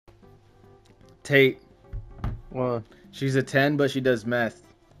Tate. What? She's a 10, but she does meth.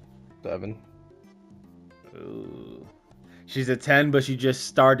 7. Ooh. She's a 10, but she just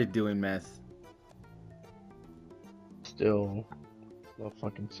started doing meth. Still, no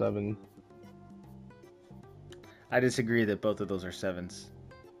fucking 7. I disagree that both of those are 7s.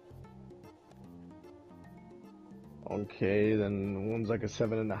 Okay, then one's like a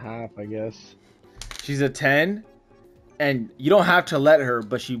 7.5, I guess. She's a 10, and you don't have to let her,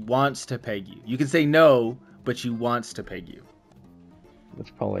 but she wants to peg you. You can say no, but she wants to peg you.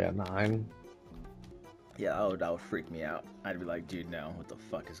 That's probably a 9. Yeah, that would freak me out. I'd be like, dude, no, what the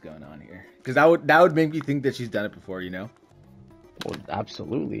fuck is going on here? Because that would make me think that she's done it before, you know? Well,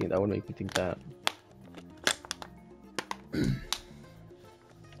 absolutely, that would make me think that.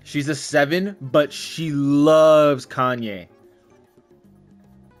 She's a 7, but she loves Kanye.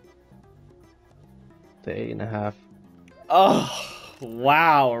 It's a 8.5. Oh,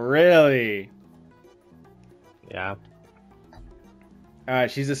 wow, really? Yeah. All right,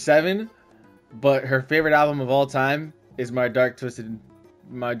 she's a 7, but her favorite album of all time is My Dark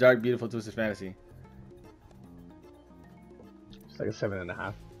Beautiful Twisted Fantasy. It's like a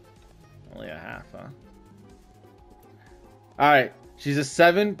 7.5. Only a half, huh? All right, she's a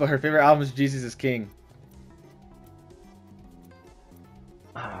 7, but her favorite album is Jesus is King.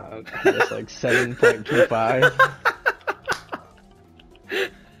 That's like 7.25.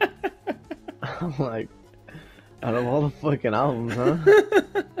 I'm like, out of all the fucking albums, huh?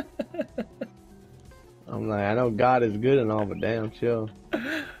 I'm like, I know God is good and all, but damn, chill. All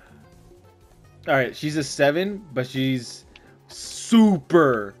right, she's a 7, but she's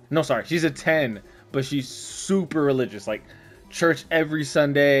super. No, sorry, she's a 10, but she's super religious. Like church every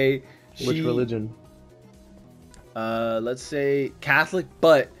Sunday. Which religion? Let's say Catholic,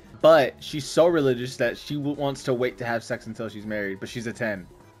 but she's so religious that she wants to wait to have sex until she's married. But she's a 10.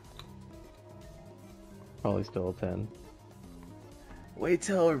 Probably still a 10. Wait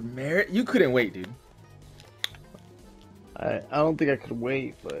till her married? You couldn't wait, dude. I don't think I could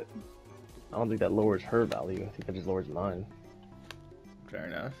wait, but I don't think that lowers her value. I think that just lowers mine. Fair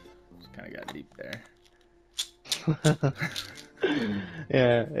enough. Just kind of got deep there.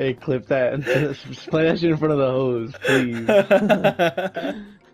 Yeah, hey, clip that. Just play that shit in front of the hose, please.